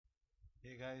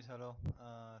Hey guys, hello.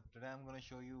 Today I'm going to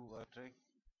show you a trick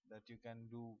that you can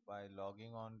do by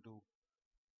logging on to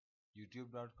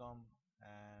youtube.com.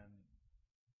 And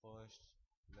first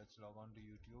let's log on to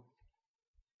YouTube,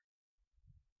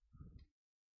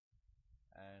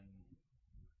 and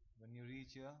when you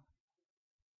reach here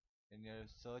in your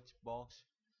search box,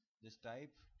 just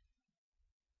type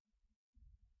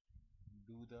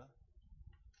do the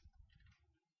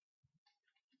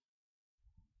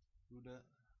do the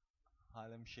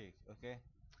Harlem Shake, okay,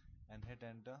 and hit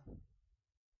enter.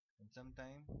 And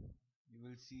sometime you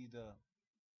will see the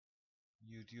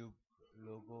YouTube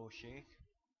logo shake.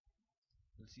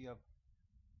 You'll see a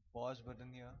pause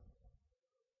button here.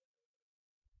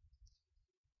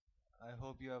 I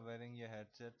hope you are wearing your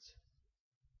headsets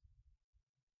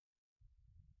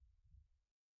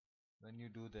when you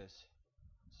do this,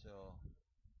 so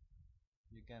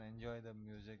you can enjoy the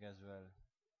music as well.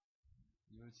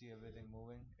 You will see everything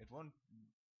moving. It won't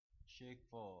shake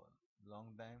for long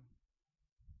time.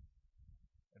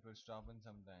 It will stop in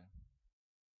some time.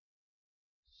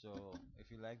 So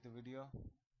if you like the video,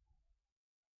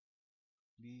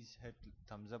 please hit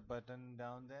thumbs up button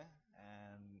down there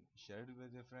and share it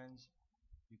with your friends.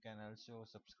 You can also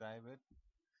subscribe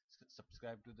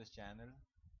to this channel.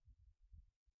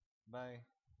 Bye.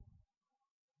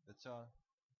 That's all.